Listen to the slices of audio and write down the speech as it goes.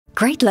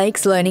Great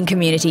Lakes Learning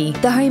Community,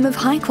 the home of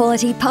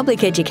high-quality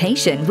public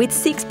education with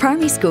 6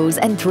 primary schools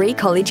and 3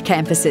 college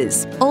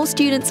campuses. All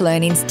students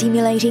learn in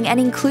stimulating and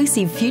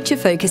inclusive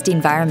future-focused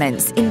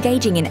environments,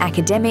 engaging in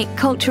academic,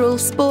 cultural,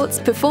 sports,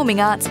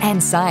 performing arts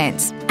and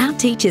science. Our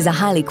teachers are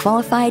highly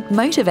qualified,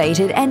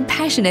 motivated and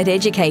passionate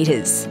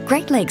educators.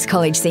 Great Lakes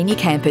College Senior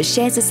Campus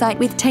shares a site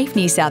with TAFE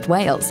New South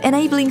Wales,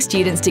 enabling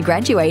students to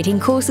graduate in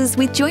courses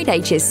with joint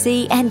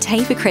HSC and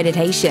TAFE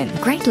accreditation.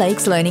 Great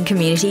Lakes Learning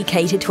Community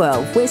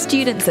K-12, where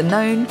students are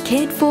known,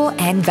 cared for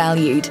and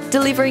valued,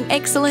 delivering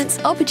excellence,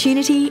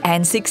 opportunity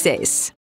and success.